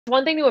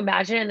one thing to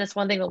imagine and it's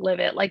one thing to live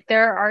it. Like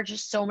there are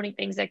just so many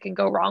things that can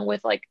go wrong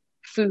with like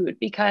food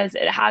because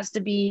it has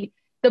to be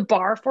the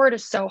bar for it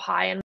is so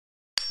high. And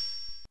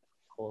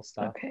Cool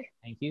stuff. okay.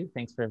 Thank you.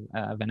 Thanks for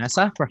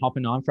Vanessa for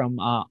hopping on from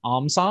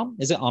Omsom.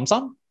 Is it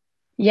Omsom?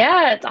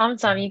 Yeah, it's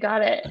awesome. You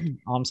got it.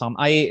 Omsom.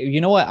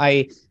 You know what?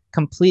 I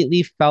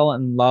completely fell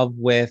in love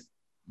with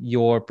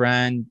your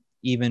brand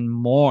even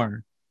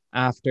more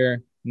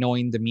after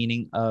knowing the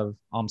meaning of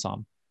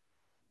Omsom.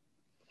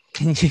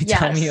 Can you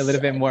tell me a Yes.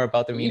 little bit more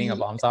about the meaning of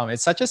Omsom?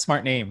 It's such a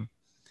smart name.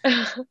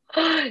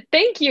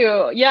 Thank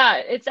you. Yeah,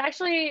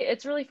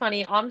 it's really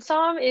funny.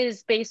 Omsom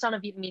is based on a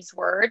Vietnamese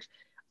word,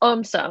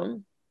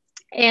 Omsom,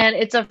 and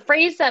it's a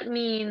phrase that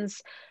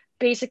means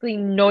basically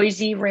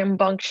noisy,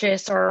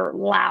 rambunctious, or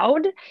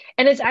loud.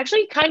 And it's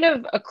actually kind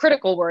of a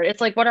critical word.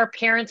 It's like what our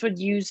parents would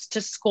use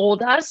to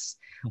scold us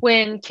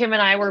when Kim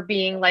and I were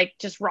being like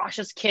just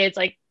raucous kids,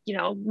 like,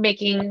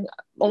 making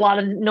a lot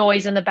of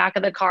noise in the back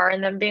of the car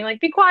and then being like,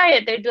 be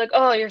quiet. They'd be like,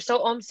 oh, you're so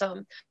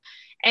Omsom.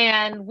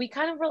 And we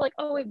kind of were like,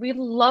 oh, wait, we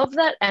love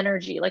that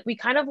energy. Like we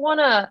kind of want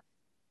to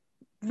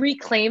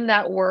reclaim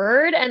that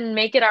word and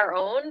make it our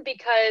own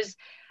because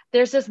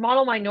there's this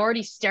model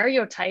minority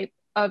stereotype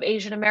of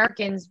Asian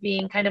Americans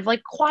being kind of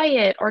like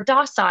quiet or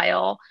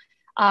docile.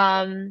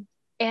 And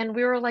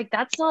we were like,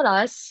 that's not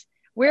us.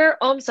 We're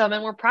Omsom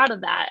and we're proud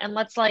of that. And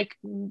let's like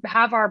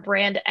have our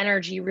brand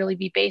energy really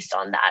be based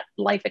on that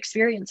life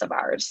experience of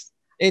ours.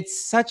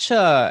 It's such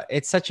a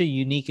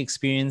unique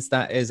experience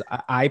that is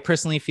I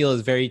personally feel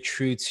is very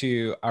true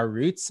to our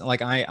roots.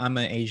 Like I'm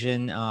an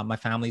Asian, my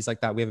family's like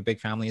that. We have a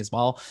big family as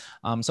well.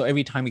 So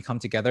every time we come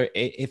together,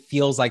 it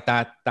feels like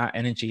that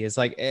energy is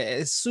like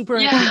it's super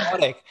Yeah.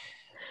 chaotic,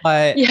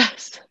 but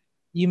Yes.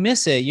 you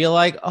miss it. You're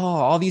like, oh,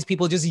 all these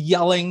people just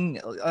yelling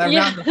Yeah.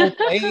 around the whole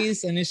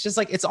place. And it's just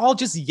like, it's all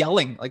just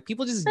yelling, like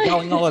people just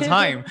yelling all the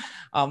time.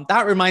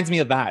 That reminds me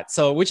of that.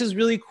 So, which is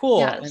really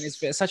cool. And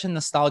Yes. it's such a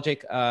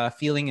nostalgic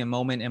feeling and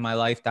moment in my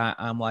life that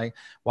I'm like,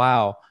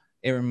 wow,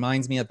 it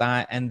reminds me of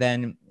that. And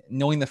then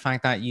knowing the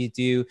fact that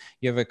you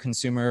have a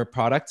consumer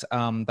product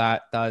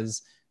that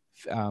does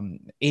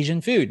Asian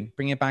food,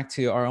 bring it back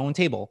to our own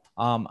table.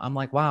 I'm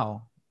like,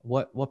 wow,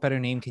 what better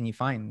name can you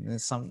find?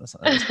 There's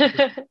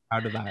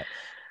proud of that.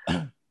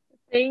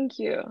 Thank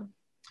you.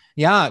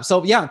 Yeah.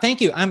 So yeah,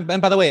 thank you. And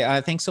by the way,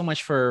 thanks so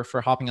much for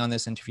hopping on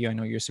this interview. I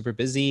know you're super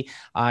busy.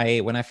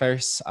 When I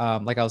first,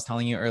 like I was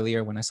telling you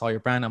earlier, when I saw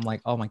your brand, I'm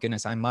like, oh my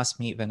goodness, I must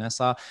meet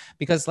Vanessa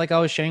because, like I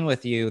was sharing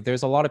with you,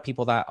 there's a lot of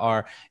people that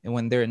are, and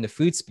when they're in the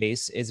food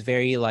space, it's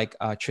very like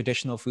a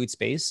traditional food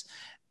space.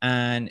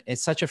 And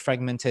it's such a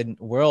fragmented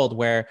world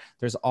where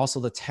there's also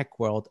the tech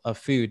world of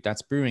food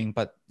that's brewing,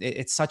 but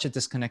it's such a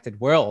disconnected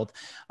world.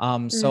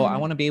 So I Mm.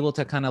 want to be able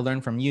to kind of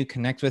learn from you,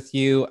 connect with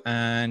you,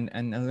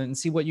 and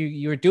see what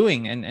you're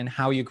doing and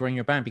how you're growing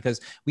your brand. Because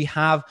we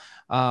have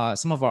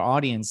some of our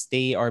audience,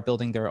 they are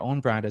building their own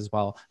brand as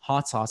well: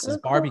 hot sauces, Oh,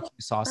 cool. barbecue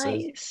sauces,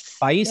 Nice.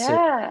 spices.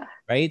 Yeah.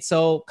 Right.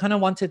 So kind of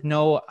wanted to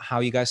know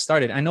how you guys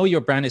started. I know your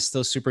brand is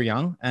still super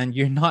young and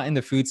you're not in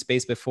the food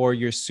space before.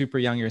 You're super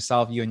young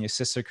yourself. You and your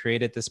sister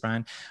created this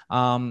brand.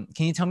 Can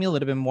you tell me a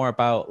little bit more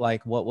about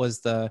like what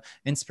was the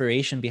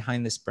inspiration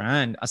behind this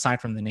brand,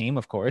 aside from the name,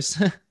 of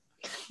course?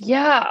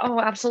 Yeah. Oh,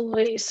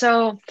 absolutely.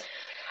 So,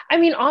 I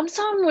mean,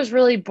 Omsom was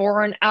really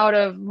born out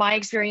of my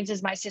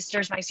experiences, my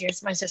sister's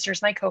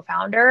my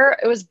co-founder.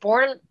 It was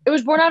born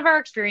out of our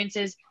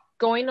experiences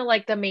going to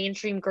like the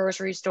mainstream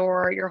grocery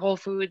store, your Whole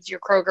Foods, your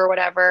Kroger,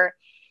 whatever,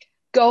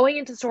 going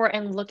into the store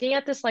and looking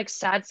at this like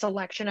sad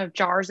selection of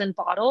jars and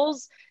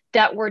bottles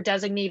that were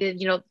designated,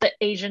 the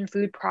Asian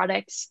food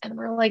products. And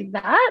we're like,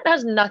 that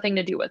has nothing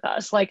to do with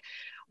us. Like,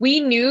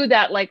 we knew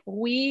that like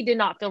we did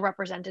not feel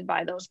represented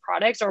by those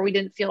products or we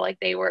didn't feel like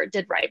they were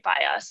did right by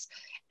us.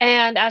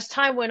 And as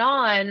time went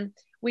on,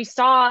 we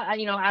saw,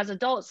 as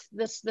adults,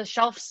 the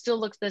shelf still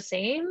looks the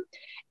same.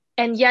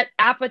 And yet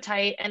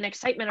appetite and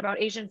excitement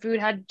about Asian food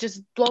had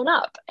just blown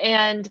up.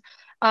 And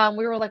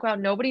we were like, wow,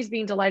 nobody's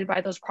being delighted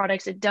by those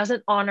products. It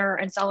doesn't honor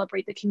and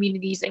celebrate the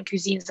communities and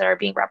cuisines that are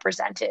being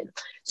represented.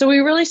 So we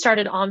really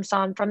started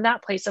Omsom from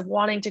that place of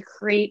wanting to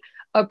create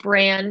a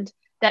brand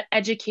that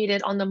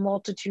educated on the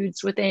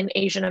multitudes within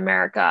Asian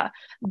America,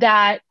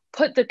 that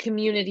put the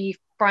community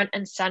front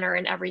and center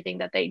in everything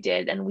that they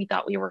did. And we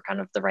thought we were kind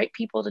of the right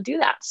people to do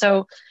that.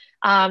 So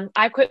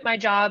I quit my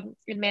job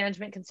in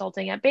management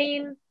consulting at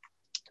Bain.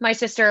 My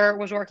sister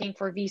was working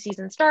for VCs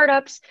and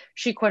startups.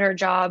 She quit her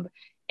job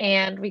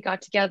and we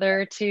got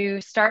together to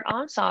start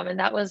Omsom. And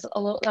that was a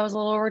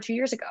little over 2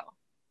 years ago.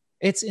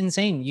 It's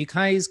insane. You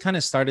guys kind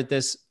of started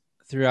this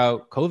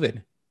throughout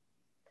COVID.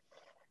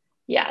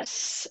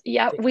 Yes.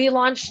 Yeah. We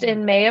launched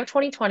in May of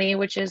 2020,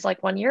 which is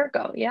like 1 year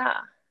ago. Yeah.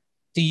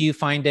 Do you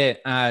find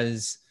it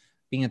as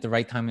being at the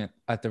right time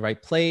at the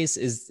right place?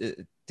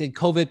 Did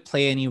COVID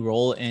play any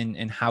role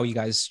in how you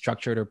guys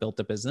structured or built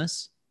the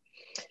business?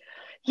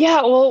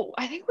 Yeah, well,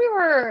 I think we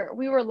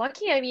were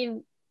lucky. I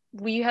mean,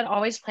 we had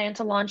always planned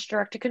to launch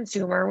direct to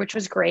consumer, which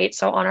was great.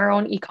 So on our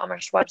own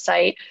e-commerce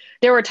website,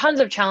 there were tons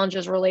of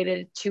challenges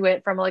related to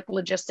it from like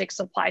logistics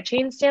supply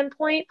chain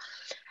standpoint.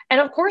 And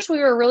of course, we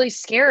were really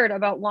scared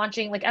about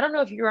launching. Like, I don't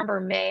know if you remember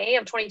May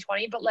of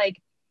 2020, but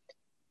like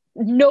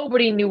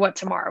nobody knew what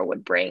tomorrow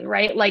would bring,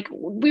 right? Like,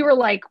 we were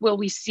like, will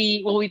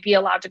we be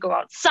allowed to go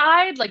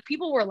outside? Like,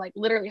 people were like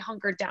literally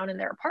hunkered down in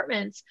their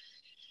apartments.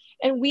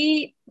 And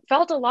we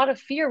felt a lot of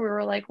fear. We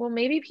were like, well,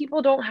 maybe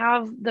people don't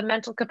have the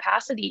mental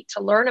capacity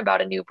to learn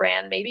about a new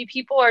brand. Maybe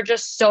people are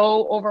just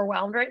so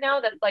overwhelmed right now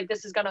that like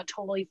this is going to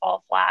totally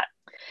fall flat.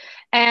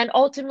 And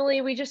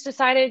ultimately, we just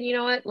decided, you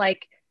know what,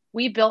 like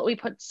we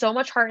put so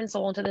much heart and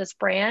soul into this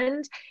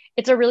brand.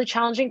 It's a really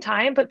challenging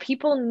time, but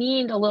people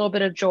need a little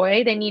bit of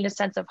joy. They need a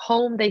sense of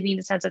home. They need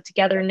a sense of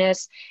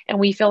togetherness. And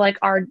we feel like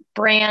our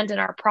brand and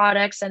our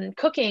products and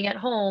cooking at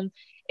home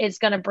is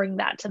going to bring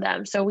that to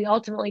them. So we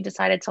ultimately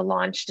decided to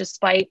launch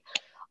despite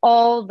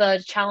all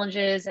the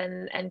challenges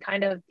and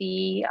kind of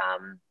the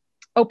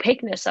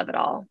opaqueness of it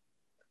all.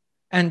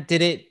 And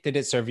did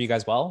it serve you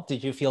guys well?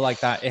 Did you feel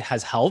like that it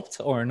has helped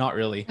or not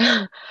really?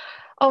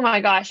 Oh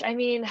my gosh. I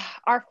mean,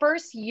 our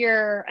first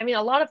year, I mean,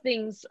 a lot of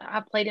things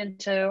have played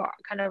into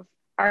kind of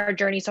our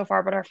journey so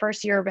far, but our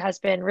first year has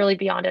been really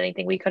beyond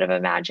anything we could have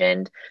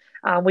imagined.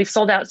 We've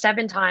sold out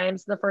 7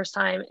 times the first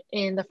time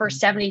in the first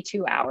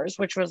 72 hours,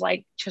 which was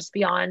like just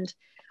beyond.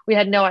 We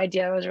had no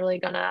idea it was really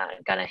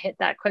gonna hit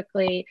that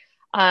quickly.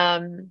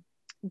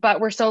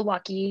 But we're so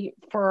lucky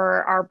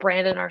for our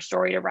brand and our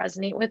story to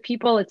resonate with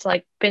people. It's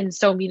like been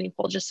so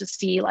meaningful just to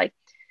see like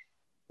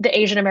the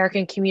Asian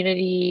American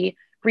community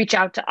reach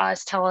out to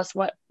us, tell us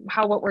what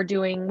we're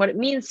doing, what it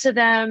means to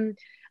them,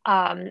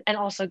 and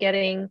also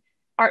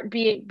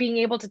being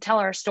able to tell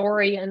our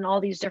story in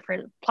all these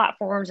different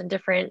platforms and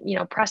different, you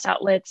know, press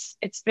outlets.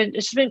 It's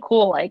just been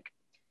cool, like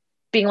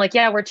being like,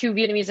 yeah, we're 2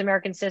 Vietnamese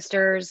American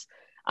sisters.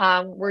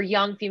 We're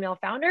young female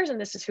founders, and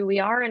this is who we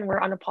are, and we're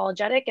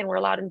unapologetic, and we're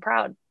loud and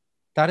proud.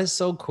 That is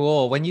so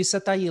cool. When you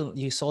said that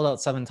you sold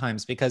out 7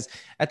 times, because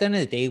at the end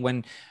of the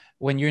day,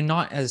 when you're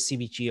not a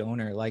CBG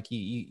owner, like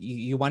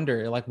you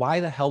wonder like,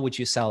 why the hell would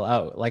you sell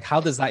out? Like, how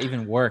does that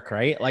even work?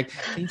 Right? Like,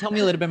 can you tell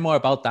me a little bit more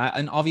about that?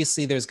 And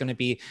obviously there's going to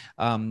be,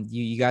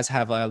 you guys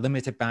have a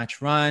limited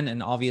batch run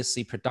and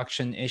obviously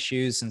production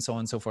issues and so on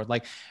and so forth.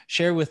 Like,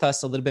 share with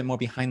us a little bit more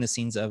behind the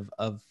scenes of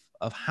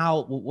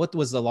how, what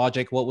was the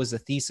logic? What was the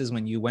thesis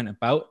when you went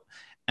about,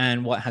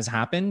 and what has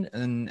happened,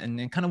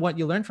 and kind of what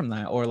you learned from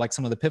that, or like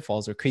some of the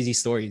pitfalls or crazy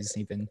stories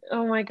even.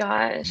 Oh my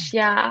gosh.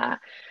 Yeah.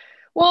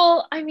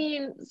 Well, I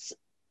mean,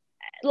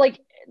 like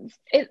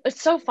it's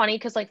so funny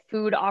because like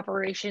food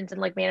operations and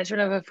like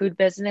management of a food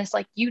business,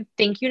 like you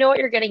think you know what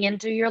you're getting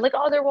into. You're like,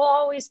 oh, there will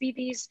always be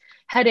these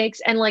headaches.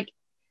 And like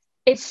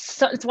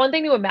it's one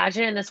thing to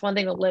imagine and it's one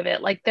thing to live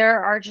it. Like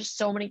there are just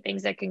so many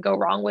things that can go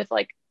wrong with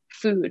like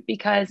food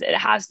because it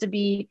has to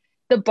be,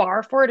 the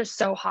bar for it is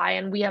so high,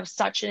 and we have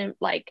such an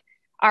like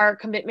our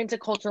commitment to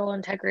cultural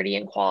integrity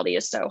and quality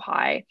is so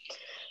high.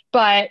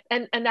 But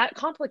and that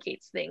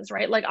complicates things,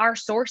 right? Like our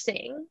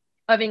sourcing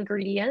of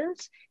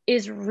ingredients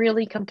is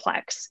really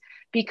complex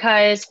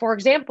because, for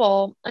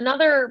example,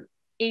 another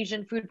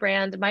Asian food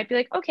brand might be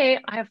like, okay,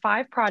 I have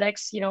 5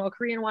 products, you know, a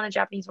Korean one, a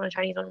Japanese one, a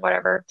Chinese one,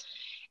 whatever.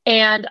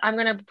 And I'm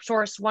going to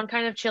source one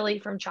kind of chili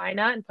from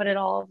China and put it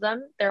all of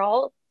them. They're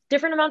all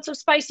different amounts of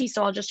spicy.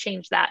 So I'll just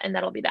change that and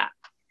that'll be that.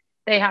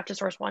 They have to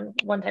source one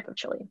type of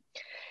chili.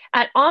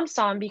 At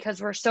Omsom,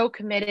 because we're so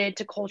committed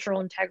to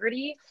cultural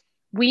integrity,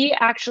 we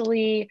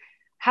actually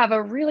have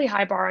a really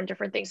high bar on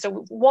different things.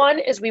 So one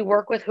is we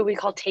work with who we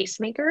call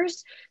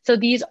tastemakers. So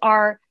these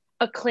are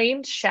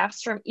acclaimed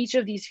chefs from each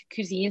of these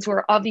cuisines who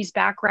are of these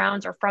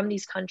backgrounds or from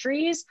these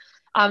countries,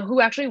 who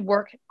actually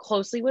work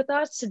closely with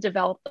us to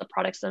develop the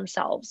products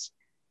themselves.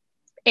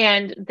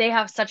 And they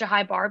have such a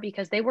high bar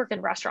because they work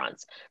in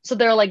restaurants. So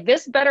they're like,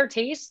 this better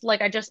taste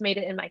like I just made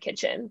it in my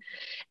kitchen.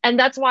 And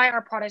that's why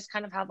our products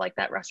kind of have like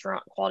that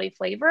restaurant quality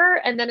flavor.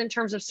 And then in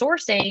terms of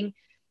sourcing,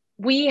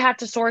 we have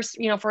to source,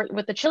 you know, for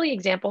with the chili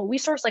example, we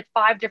source like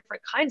 5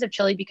 different kinds of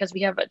chili because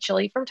we have a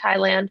chili from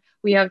Thailand.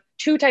 We have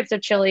 2 types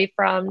of chili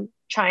from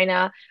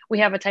China. We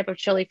have a type of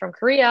chili from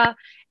Korea.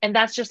 And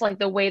that's just like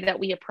the way that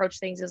we approach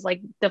things, is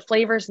like the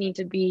flavors need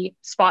to be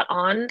spot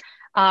on,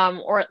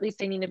 or at least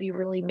they need to be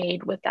really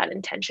made with that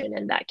intention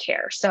and that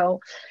care.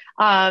 So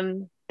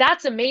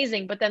that's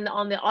amazing. But then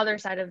on the other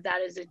side of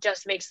that is it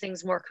just makes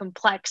things more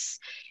complex.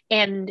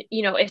 And,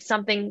 you know, if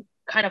something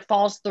kind of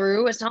falls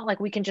through, it's not like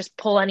we can just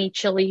pull any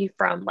chili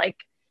from like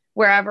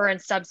wherever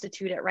and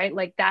substitute it, right?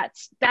 Like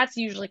that's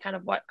usually kind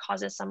of what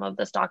causes some of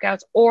the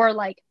stockouts, or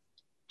like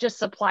just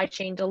supply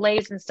chain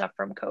delays and stuff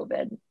from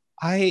COVID.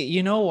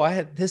 You know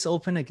what? This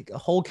opened a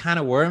whole can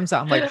of worms.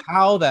 I'm like,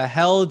 how the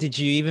hell did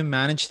you even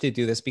manage to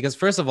do this? Because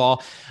first of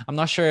all, I'm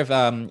not sure if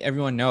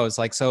everyone knows,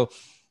 like, so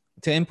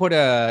to import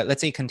a, let's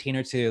say,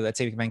 container to, let's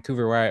say,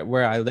 Vancouver,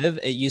 where I live,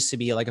 it used to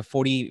be like a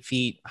 40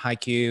 feet high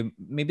cube,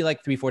 maybe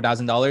like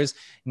 $4,000.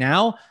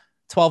 Now,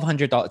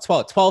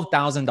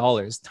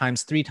 $12,000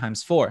 times 3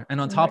 times 4.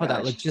 And on top of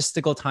that,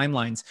 logistical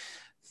timelines,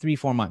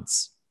 3-4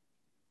 months.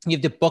 You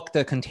have to book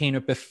the container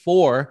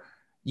before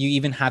you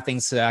even have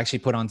things to actually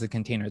put onto the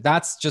container.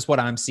 That's just what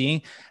I'm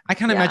seeing. I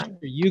can't imagine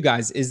for you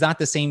guys, is that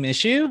the same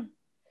issue?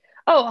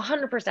 Oh,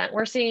 100%.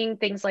 We're seeing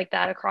things like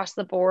that across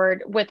the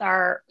board with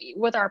our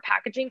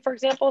packaging, for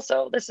example.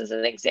 So this is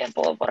an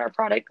example of what our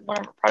product, one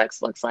of our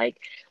products looks like.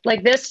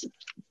 Like this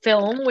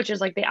film, which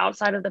is like the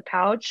outside of the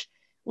pouch,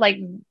 like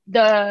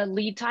the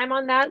lead time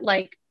on that,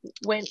 like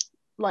went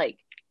like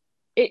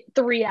it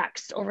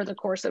 3x over the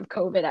course of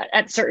COVID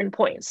at certain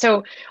points.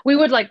 So we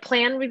would like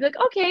plan, we'd be like,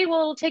 okay,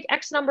 well, it'll take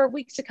X number of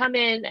weeks to come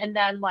in. And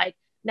then like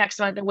next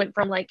month it went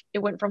from like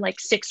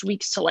 6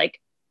 weeks to like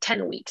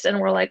 10 weeks.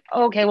 And we're like,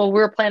 okay, well,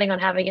 we're planning on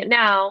having it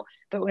now,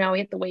 but now we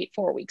have to wait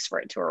 4 weeks for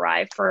it to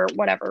arrive for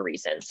whatever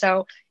reason.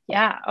 So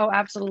yeah, oh,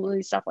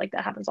 absolutely. Stuff like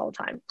that happens all the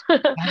time.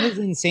 That is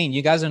insane.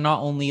 You guys are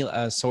not only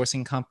a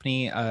sourcing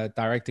company, a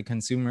direct to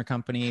consumer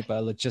company, but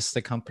a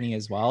logistic company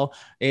as well.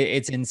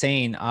 It's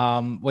insane.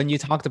 When you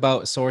talked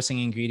about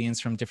sourcing ingredients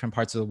from different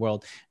parts of the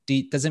world,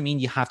 does it mean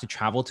you have to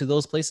travel to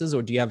those places,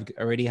 or do you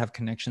already have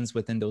connections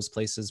within those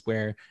places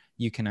where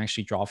you can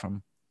actually draw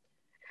from?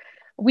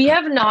 We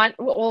have not,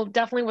 well,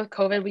 definitely with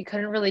COVID, we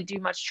couldn't really do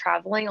much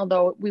traveling,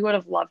 although we would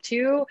have loved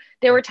to.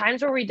 There were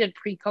times where we did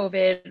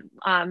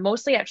pre-COVID,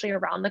 mostly actually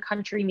around the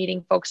country,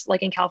 meeting folks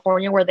like in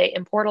California where they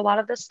import a lot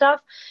of this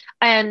stuff.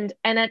 And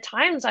at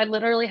times I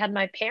literally had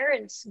my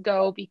parents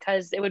go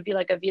because it would be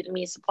like a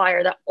Vietnamese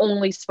supplier that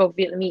only spoke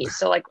Vietnamese.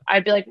 So like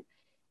I'd be like,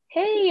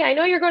 hey, I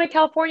know you're going to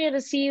California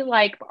to see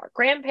like our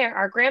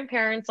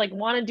grandparents like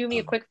want to do me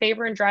a quick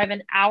favor and drive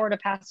an hour to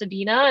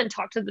Pasadena and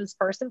talk to this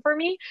person for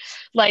me.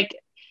 Like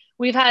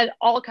we've had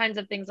all kinds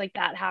of things like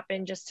that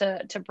happen just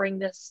to bring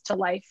this to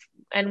life,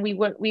 and we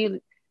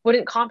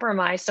wouldn't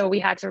compromise, so we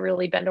had to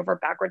really bend over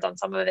backwards on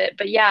some of it.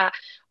 But yeah,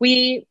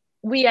 we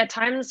at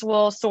times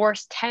will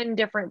source 10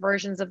 different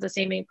versions of the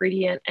same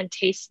ingredient and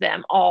taste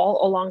them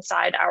all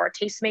alongside our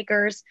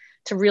tastemakers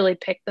to really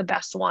pick the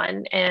best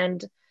one.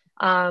 And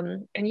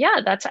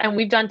yeah, and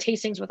we've done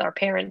tastings with our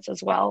parents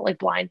as well, like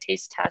blind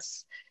taste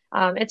tests.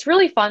 It's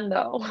really fun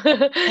though.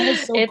 That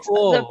is so It's the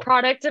cool.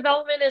 product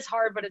development is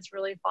hard, but it's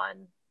really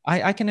fun.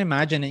 I can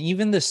imagine, and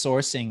even the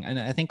sourcing, and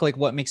I think like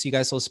what makes you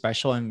guys so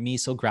special and me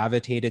so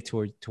gravitated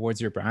towards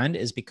your brand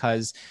is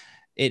because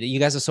you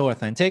guys are so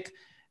authentic,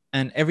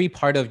 and every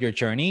part of your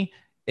journey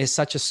is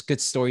such a good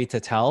story to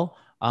tell.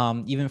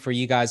 Even for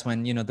you guys,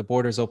 when the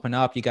borders open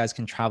up, you guys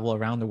can travel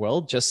around the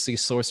world just to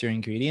source your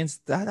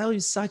ingredients. That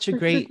was such a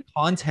great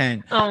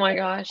content. Oh my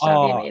gosh, that'd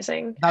be Oh,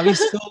 amazing. that'd be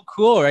so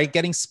cool, right?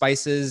 Getting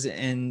spices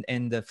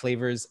and the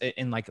flavors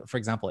in, like, for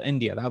example,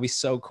 India. That'd be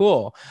so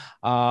cool.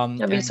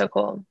 That'd be And so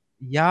cool.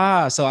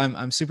 yeah, so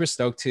I'm super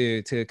stoked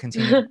to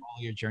continue to follow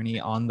your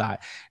journey on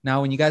that. Now,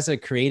 when you guys are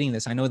creating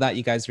this, I know that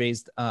you guys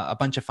raised a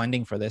bunch of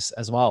funding for this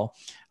as well.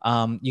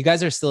 You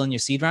guys are still in your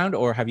seed round,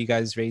 or have you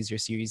guys raised your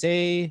Series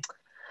A?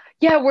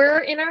 Yeah, we're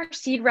in our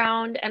seed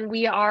round and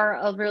we are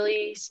a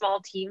really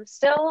small team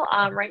still.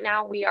 Right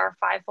now we are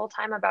 5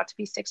 full-time, about to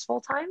be 6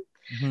 full-time.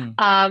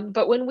 Mhm.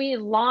 But when we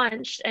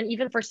launched, and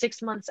even for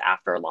 6 months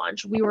after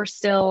launch, we were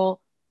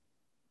still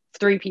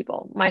 3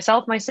 people,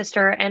 myself, my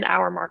sister, and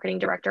our marketing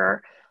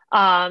director.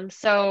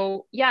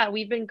 So yeah,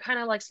 we've been kind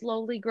of like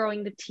slowly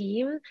growing the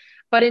team,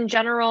 but in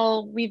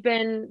general, we've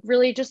been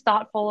really just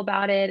thoughtful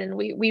about it. And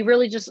we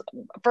really just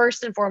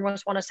first and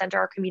foremost want to center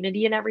our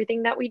community in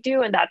everything that we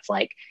do. And that's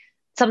like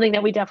something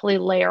that we definitely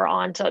layer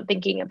on to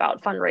thinking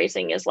about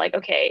fundraising is like,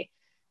 okay,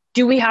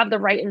 do we have the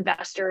right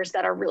investors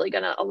that are really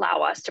going to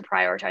allow us to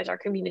prioritize our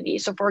community?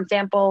 So for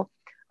example,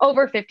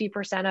 over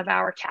 50% of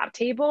our cap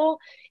table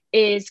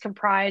is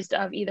comprised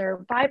of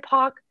either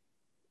BIPOC,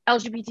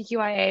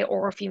 LGBTQIA,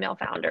 or female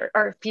founder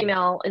or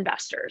female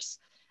investors.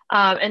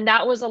 And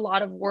that was a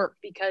lot of work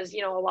because,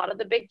 a lot of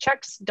the big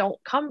checks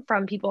don't come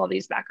from people of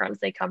these backgrounds.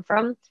 They come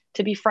from,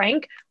 to be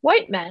frank,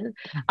 white men,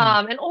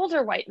 Mhm. and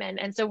older white men.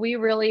 And so we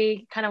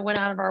really kind of went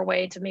out of our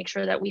way to make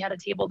sure that we had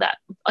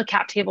a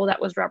cap table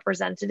that was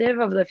representative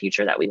of the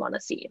future that we want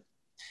to see.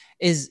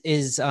 Is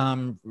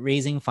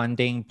raising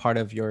funding part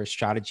of your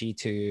strategy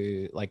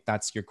to, like,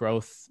 that's your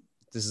growth?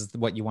 This is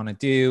what you want to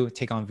do,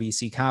 take on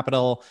VC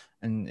capital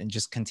and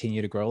just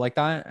continue to grow like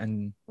that?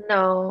 And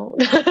No.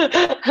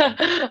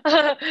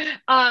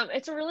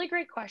 It's a really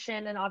great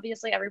question, and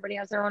obviously everybody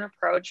has their own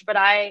approach. But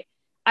I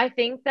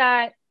think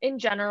that in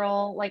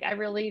general, like I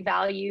really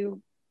value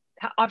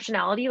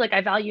optionality. Like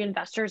I value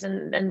investors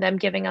and them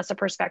giving us a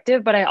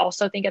perspective. But I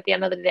also think at the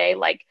end of the day,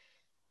 like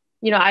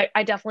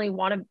I definitely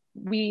want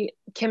to,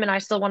 Kim and I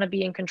still want to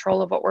be in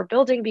control of what we're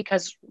building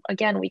because,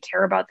 again, we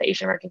care about the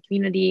Asian American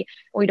community.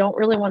 We don't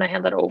really want to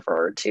hand that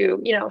over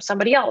to,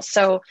 somebody else.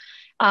 So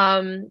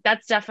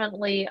that's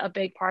definitely a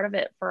big part of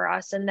it for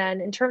us. And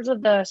then in terms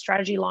of the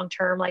strategy long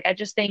term, like I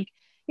just think,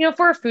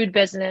 for a food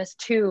business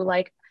too,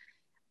 like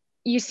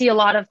you see a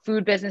lot of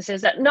food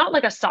businesses that not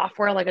like a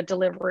software, like a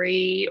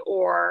delivery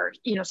or,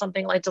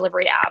 something like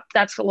delivery app.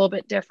 That's a little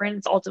bit different.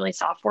 It's ultimately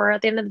software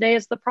at the end of the day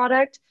is the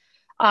product.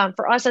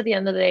 For us, at the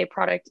end of the day,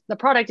 the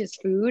product is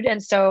food.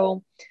 And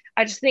so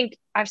I just think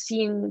I've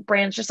seen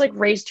brands just like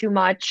raise too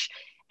much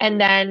and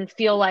then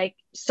feel like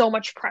so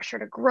much pressure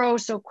to grow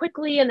so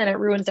quickly. And then it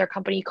ruins their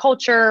company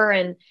culture.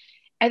 And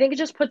I think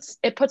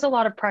it puts a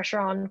lot of pressure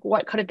on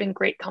what could have been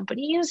great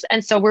companies.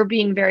 And so we're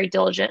being very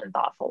diligent and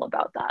thoughtful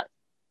about that.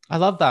 I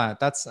love that.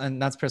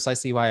 That's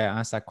precisely why I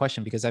asked that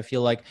question, because I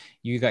feel like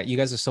you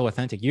guys are so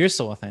authentic. You're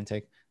so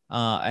authentic.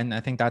 And I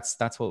think that's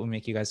what would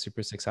make you guys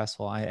super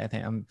successful. I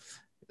think I'm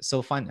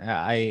so fun.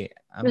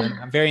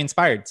 I'm very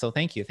inspired. So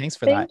thank you. Thanks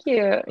for that. Thank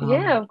you.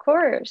 Yeah, Um, of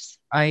course.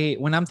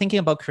 when I'm thinking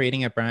about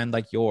creating a brand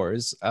like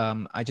yours,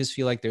 I just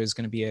feel like there's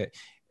going to be a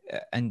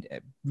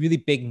really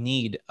big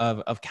need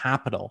of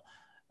capital,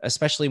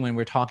 especially when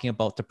we're talking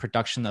about the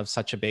production of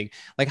such a big,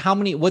 like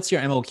what's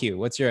your MOQ?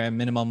 What's your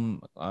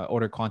minimum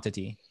order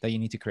quantity that you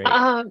need to create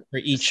Um, for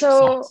each so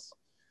sauce?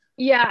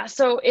 yeah,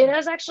 so it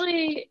has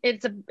actually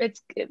it's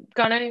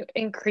gonna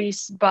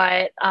increase,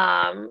 but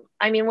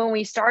I mean when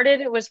we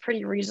started it was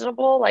pretty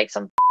reasonable, like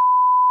some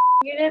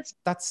units.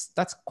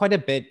 That's quite a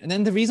bit. And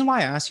then the reason why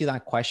I asked you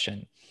that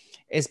question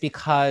is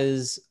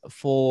because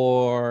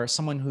for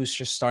someone who's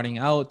just starting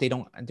out,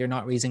 they're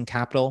not raising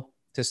capital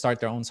to start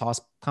their own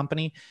sauce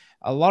company.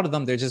 A lot of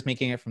them, they're just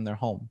making it from their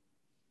home.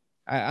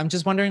 I'm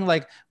just wondering,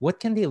 like, what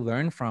can they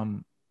learn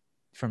from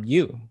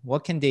you?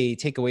 What can they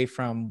take away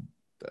from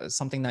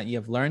something that you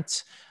have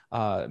learned?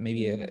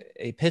 Maybe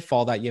a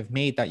pitfall that you've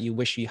made that you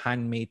wish you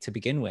hadn't made to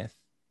begin with.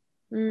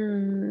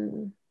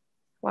 Mm,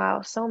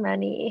 wow, so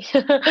many.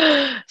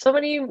 So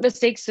many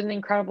mistakes and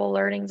incredible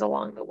learnings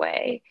along the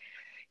way.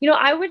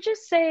 I would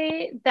just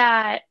say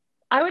that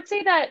I would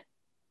say that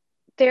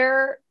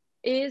there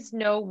is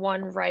no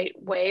one right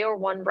way or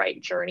one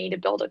right journey to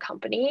build a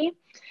company.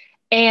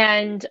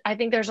 And I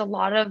think there's a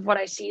lot of what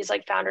I see is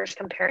like founders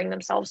comparing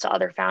themselves to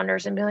other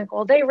founders and being like,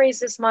 well, they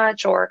raised this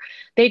much or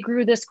they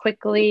grew this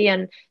quickly.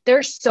 And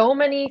there's so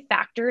many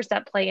factors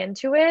that play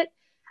into it.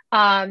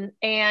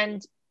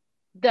 And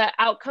the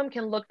outcome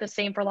can look the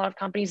same for a lot of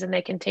companies and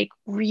they can take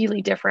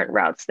really different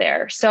routes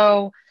there.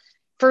 So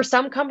for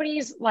some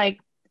companies, like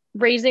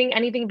raising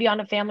anything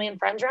beyond a family and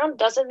friends round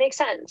doesn't make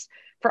sense.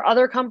 For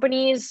other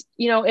companies,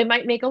 it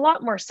might make a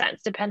lot more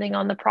sense depending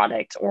on the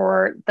product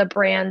or the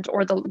brand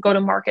or the go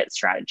to market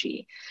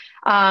strategy.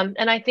 And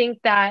I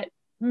think that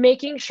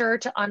making sure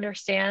to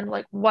understand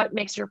like what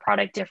makes your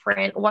product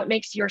different, what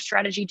makes your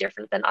strategy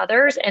different than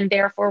others, and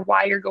therefore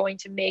why you're going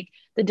to make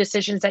the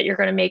decisions that you're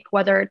going to make,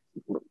 whether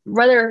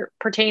it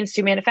pertains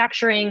to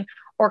manufacturing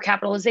or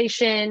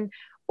capitalization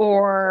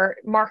or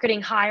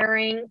marketing,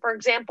 hiring, for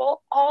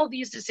example, all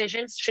these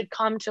decisions should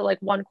come to like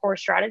one core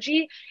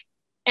strategy,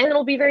 and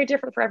it'll be very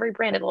different for every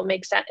brand. It'll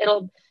make sense.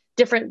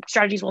 Different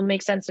strategies will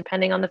make sense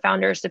depending on the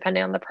founders,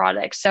 depending on the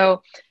product.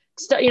 So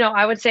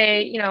I would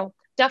say,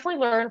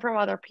 definitely learn from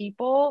other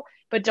people,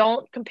 but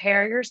don't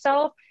compare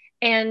yourself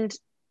and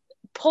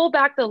pull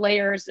back the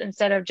layers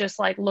instead of just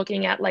like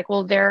looking at like,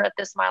 well, they're at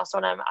this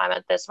milestone, I'm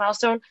at this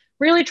milestone.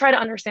 Really try to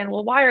understand,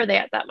 well, why are they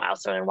at that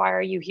milestone and why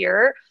are you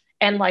here?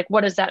 And like,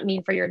 what does that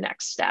mean for your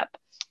next step?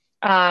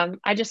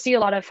 I just see a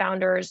lot of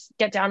founders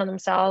get down on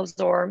themselves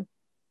or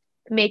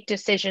make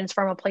decisions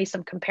from a place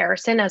of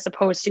comparison as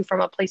opposed to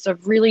from a place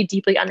of really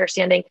deeply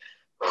understanding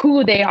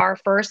who they are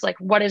first, like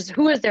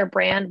who is their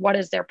brand, what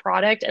is their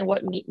product, and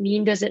what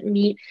mean does it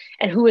meet,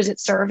 and who is it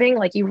serving.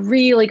 Like you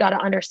really got to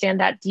understand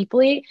that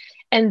deeply,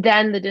 and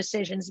then the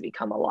decisions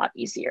become a lot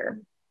easier.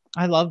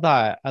 I love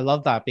that. I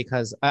love that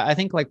because I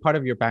think like part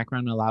of your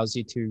background allows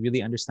you to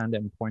really understand the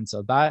importance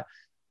of that.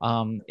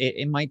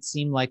 It might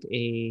seem like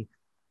a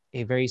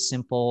very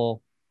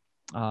simple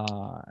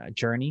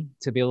journey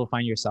to be able to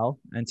find yourself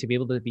and to be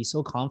able to be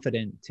so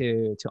confident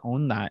to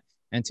own that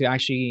and to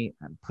actually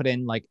put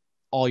in like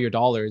all your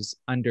dollars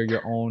under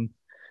your own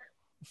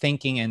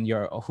thinking and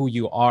your who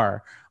you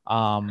are.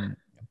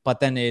 But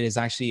then it is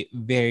actually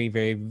very,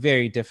 very,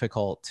 very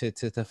difficult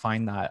to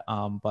find that.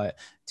 But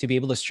to be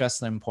able to stress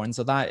the importance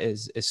of that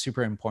is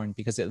super important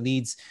because it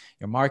leads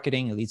your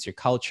marketing, it leads your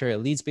culture, it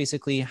leads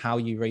basically how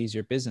you raise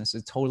your business.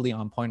 It's totally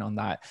on point on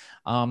that.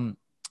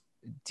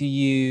 Do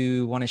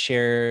you want to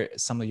share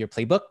some of your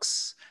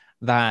playbooks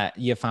that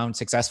you found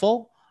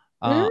successful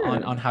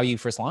on how you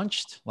first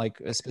launched, like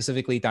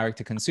specifically direct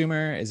to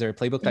consumer? Is there a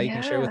playbook that you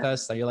can share with Yeah.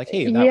 us that you're like,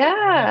 hey, that worked for me?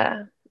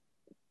 Yeah.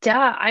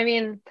 Yeah. I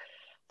mean,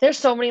 there's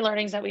so many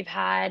learnings that we've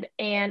had.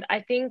 And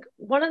I think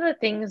one of the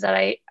things that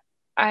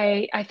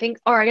I think,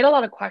 or I get a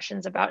lot of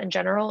questions about in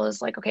general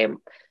is like, okay,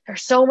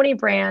 there's so many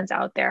brands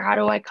out there. How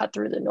do I cut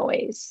through the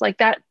noise? Like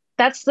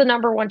that's the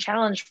number one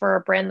challenge for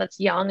a brand that's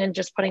young and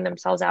just putting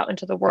themselves out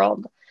into the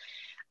world.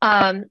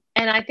 And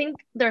I think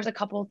there's a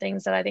couple of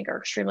things that I think are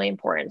extremely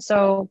important.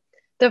 So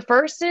the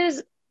first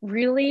is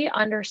really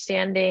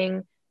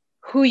understanding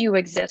who you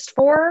exist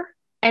for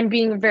and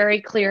being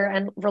very clear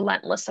and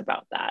relentless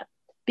about that.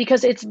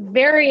 Because it's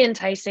very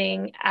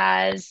enticing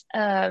as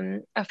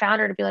a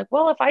founder to be like,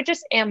 well, if I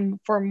just am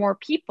for more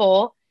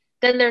people,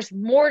 then there's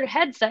more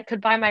heads that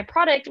could buy my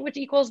product, which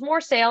equals more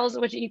sales,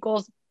 which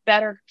equals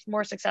better,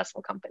 more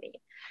successful company.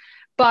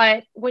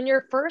 But when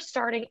you're first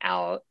starting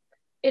out,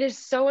 it is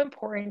so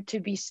important to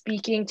be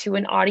speaking to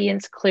an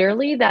audience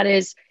clearly that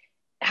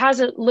has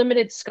a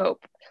limited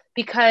scope,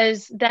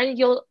 because then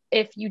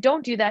if you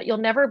don't do that, you'll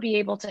never be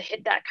able to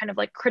hit that kind of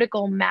like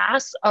critical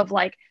mass of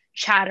like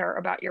chatter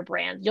about your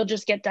brand. You'll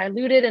just get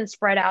diluted and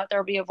spread out.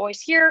 There'll be a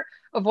voice here,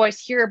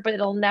 but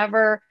it'll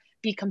never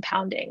be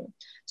compounding.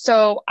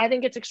 So I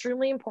think it's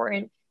extremely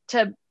important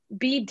to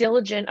be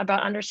diligent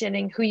about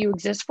understanding who you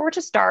exist for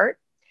to start,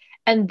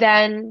 and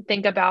then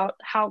think about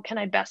how can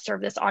I best serve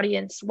this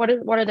audience? What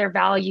are their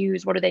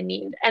values? What do they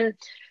need? And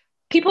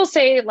people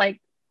say, like,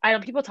 I know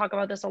people talk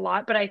about this a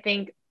lot, but I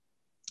think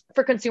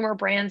for consumer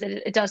brands,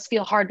 it does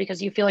feel hard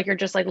because you feel like you're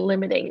just like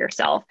limiting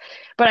yourself.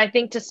 But I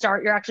think to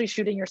start, you're actually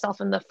shooting yourself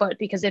in the foot,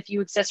 because if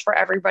you exist for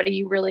everybody,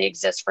 you really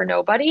exist for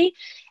nobody.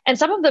 And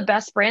some of the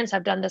best brands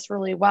have done this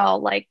really well.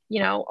 Like,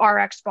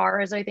 RX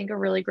Bar is, I think, a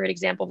really great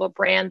example of a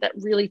brand that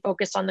really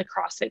focused on the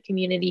CrossFit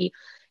community,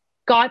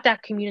 got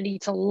that community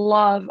to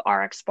love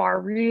RX Bar,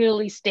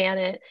 really stan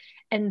it.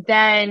 And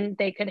then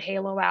they could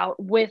halo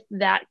out with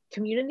that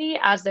community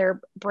as their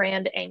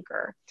brand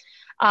anchor.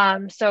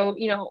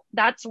 So,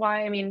 that's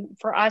why, I mean,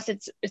 for us,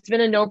 it's been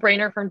a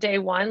no-brainer from day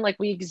one. Like,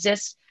 we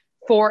exist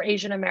for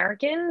Asian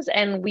Americans,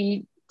 and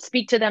we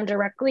speak to them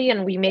directly,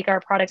 and we make our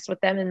products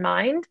with them in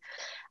mind.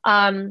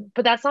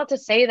 But that's not to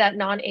say that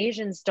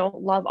non-Asians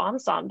don't love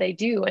Omsom. They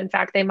do. In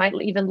fact, they might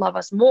even love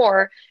us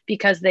more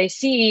because they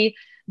see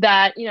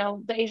that,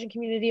 the Asian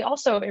community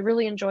also, it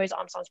really enjoys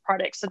Omsom's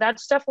products. So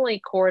that's definitely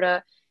core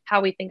to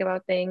how we think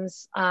about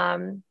things.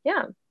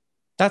 Yeah.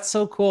 That's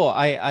so cool.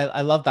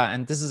 I love that.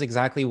 And this is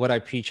exactly what I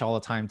preach all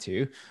the time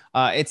too.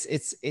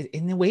 It's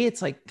in a way,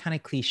 it's like kind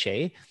of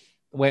cliche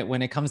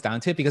when it comes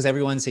down to it, because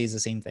everyone says the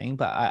same thing.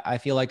 But I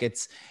feel like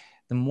it's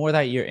the more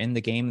that you're in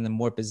the game, and the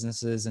more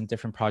businesses and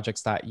different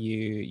projects that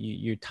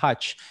you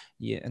touch,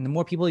 and the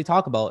more people you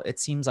talk about, it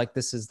seems like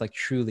this is like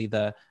truly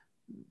the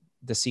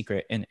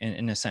secret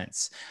in a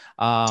sense.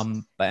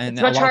 But and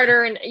it's much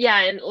harder,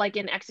 and like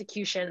in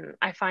execution,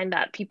 I find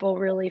that people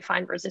really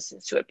find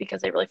resistance to it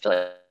because they really feel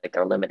like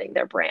they're limiting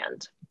their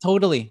brand.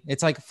 Totally.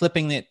 It's like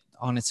flipping it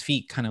on its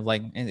feet, kind of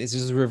like, and it's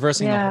just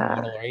reversing the whole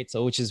model, right?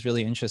 So, which is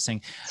really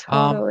interesting.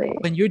 Totally.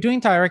 When you're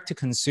doing direct to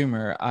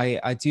consumer,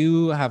 I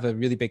do have a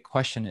really big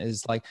question,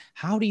 is like,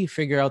 how do you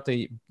figure out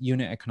the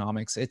unit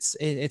economics?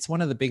 It's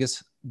one of the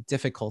biggest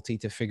difficulty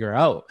to figure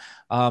out.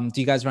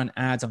 Do you guys run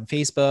ads on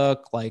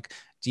Facebook? Like,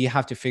 do you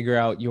have to figure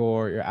out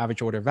your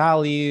average order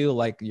value,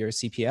 like your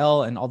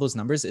CPL and all those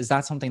numbers? Is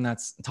that something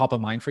that's top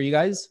of mind for you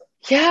guys?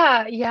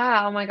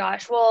 Yeah. Oh my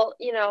gosh. Well,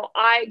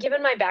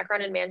 given my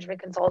background in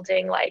management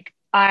consulting, like,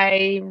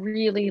 I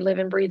really live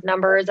and breathe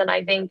numbers. And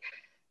I think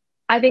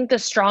the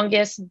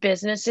strongest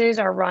businesses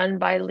are run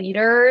by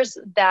leaders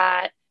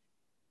that,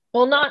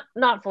 well,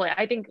 not fully.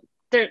 I think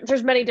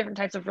there's many different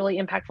types of really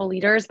impactful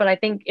leaders, but I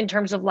think in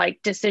terms of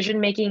like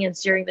decision making and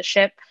steering the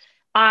ship,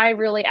 I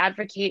really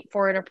advocate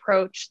for an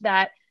approach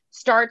that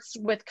starts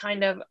with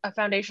kind of a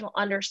foundational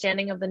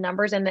understanding of the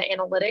numbers and the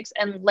analytics,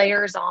 and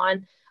layers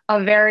on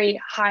a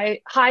very high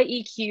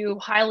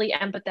EQ, highly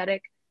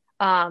empathetic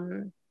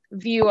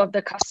view of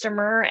the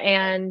customer,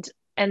 and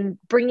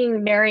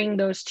marrying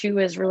those two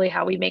is really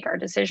how we make our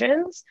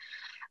decisions.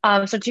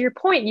 So to your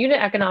point,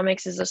 unit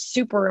economics is a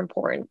super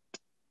important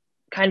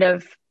kind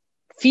of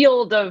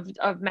field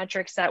of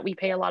metrics that we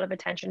pay a lot of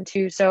attention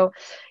to. So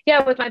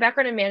yeah, with my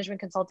background in management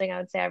consulting, I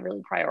would say I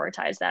really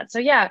prioritize that. So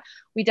yeah,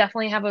 we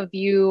definitely have a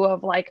view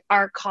of like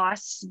our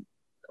costs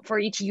for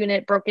each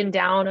unit broken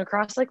down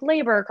across like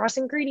labor, across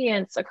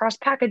ingredients, across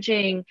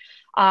packaging.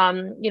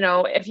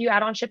 If you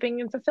add on shipping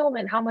and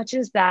fulfillment, how much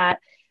is that?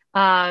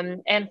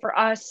 And for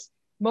us,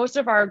 most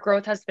of our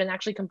growth has been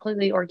actually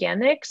completely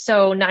organic.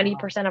 So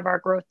 90% of our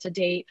growth to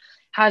date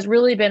has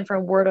really been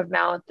from word of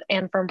mouth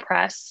and from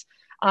press,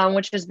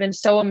 which has been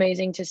so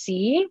amazing to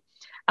see.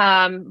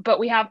 But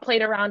we have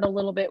played around a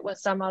little bit with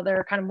some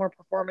other kind of more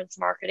performance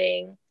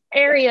marketing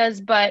areas,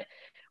 but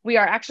we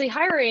are actually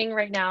hiring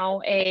right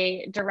now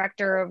a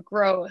director of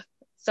growth.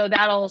 So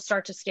that'll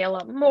start to scale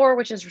up more,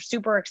 which is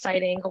super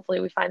exciting. Hopefully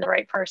we find the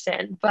right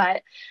person.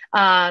 But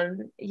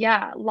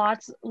yeah,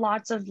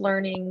 lots of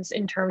learnings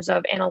in terms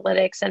of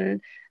analytics and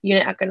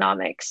unit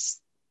economics.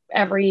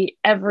 Every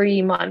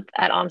month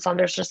at Omsom,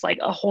 there's just like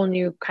a whole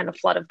new kind of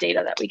flood of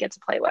data that we get to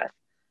play with.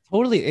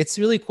 Totally. It's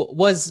really cool.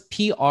 Was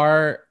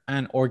PR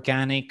and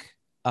organic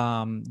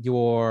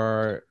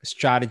your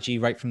strategy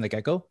right from the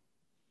get-go?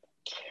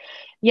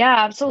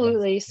 Yeah,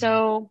 absolutely.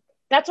 So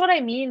that's what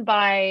I mean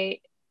by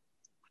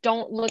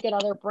don't look at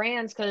other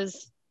brands,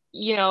 because,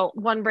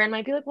 one brand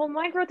might be like, well,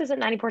 my growth isn't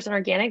 90%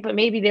 organic, but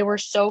maybe they were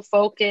so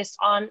focused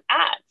on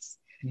ads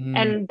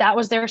and that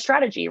was their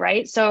strategy,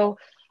 right? So,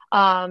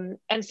 and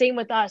same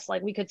with us,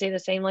 like we could say the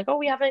same, like, oh,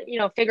 we haven't,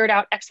 figured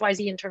out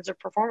XYZ in terms of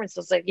performance.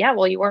 It's like, yeah,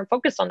 well, you weren't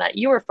focused on that.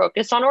 You were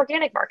focused on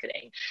organic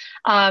marketing.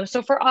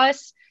 So for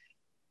us,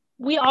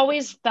 we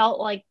always felt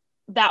like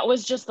that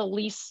was just the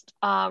least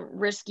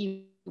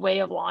risky way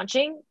of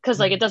launching, because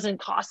like it doesn't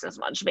cost as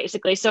much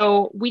basically.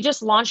 So we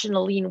just launched in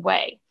a lean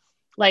way.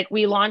 Like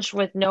we launched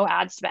with no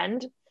ad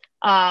spend.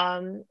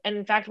 And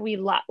in fact, we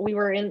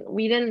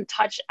didn't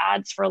touch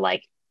ads for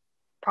like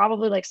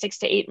probably like 6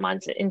 to 8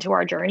 months into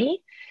our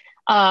journey.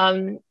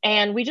 And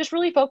we just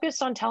really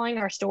focused on telling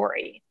our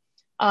story,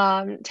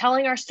 not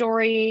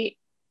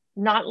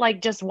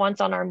like just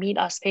once on our Meet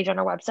Us page on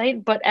our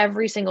website, but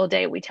every single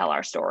day we tell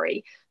our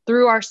story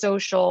through our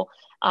social,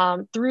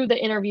 through the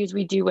interviews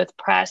we do with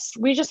press.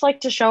 We just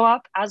like to show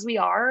up as we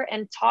are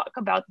and talk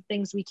about the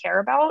things we care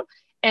about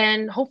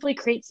and hopefully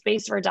create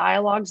space for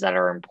dialogues that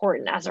are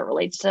important as it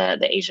relates to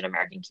the Asian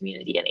American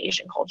community and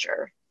Asian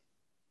culture.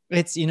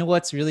 It's, you know,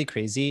 what's really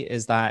crazy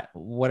is that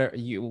what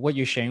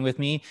you're sharing with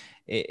me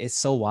is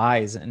so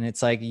wise, and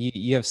it's like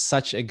you have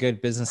such a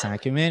good business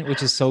acumen,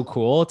 which is so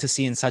cool to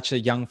see in such a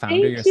young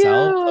founder Thank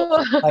yourself.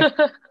 So you.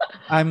 like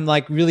I'm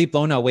like really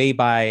blown away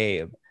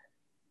by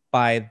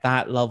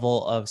that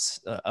level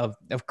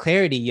of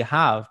clarity you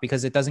have,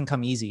 because it doesn't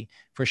come easy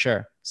for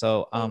sure.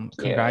 So Thank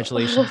you.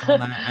 congratulations on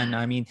that. And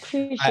I mean,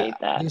 Appreciate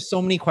that. there's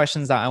so many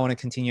questions that I want to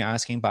continue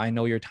asking, but I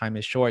know your time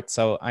is short.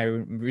 So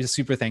I'm really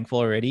super thankful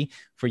already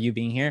for you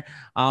being here.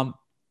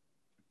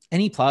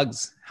 Any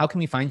plugs? How can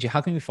we find you?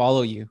 How can we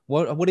follow you?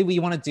 What do we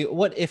want to do?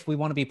 What if we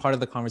want to be part of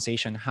the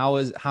conversation?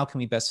 How can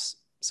we best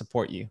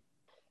support you?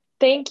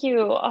 Thank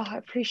you. Oh, I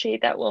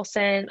appreciate that,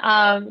 Wilson.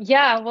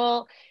 Yeah,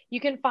 well, you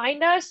can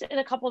find us in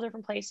a couple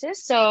different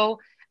places. So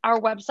our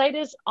website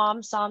is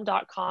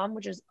omsom.com,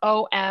 which is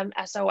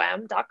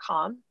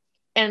omsom.com.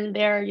 And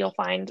there you'll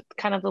find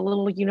kind of the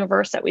little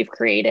universe that we've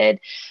created.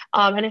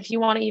 And if you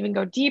want to even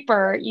go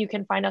deeper, you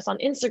can find us on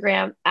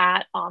Instagram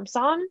at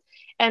omsom.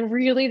 And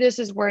really, this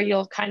is where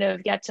you'll kind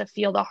of get to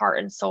feel the heart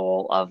and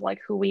soul of like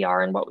who we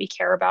are and what we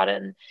care about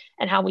and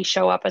how we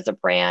show up as a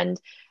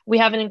brand. We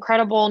have an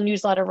incredible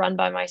newsletter run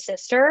by my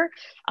sister.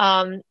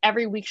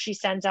 Every week she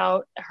sends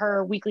out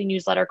her weekly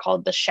newsletter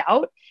called The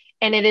Shout.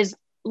 And it is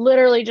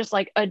literally just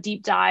like a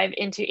deep dive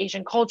into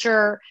Asian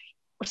culture.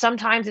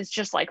 Sometimes it's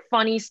just like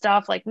funny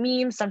stuff like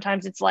memes.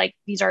 Sometimes it's like,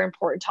 these are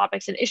important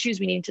topics and issues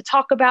we need to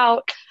talk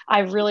about. I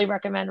really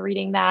recommend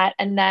reading that.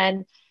 And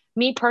then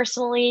me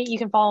personally, you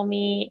can follow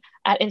me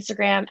at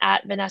Instagram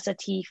at Vanessa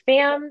T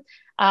Fam.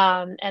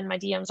 And my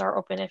DMs are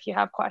open if you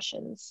have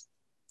questions.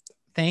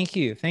 Thank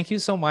you. Thank you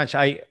so much.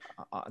 I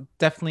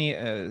definitely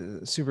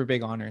a super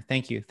big honor.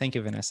 Thank you. Thank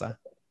you, Vanessa.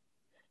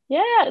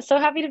 Yeah, so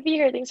happy to be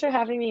here. Thanks for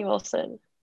having me, Wilson.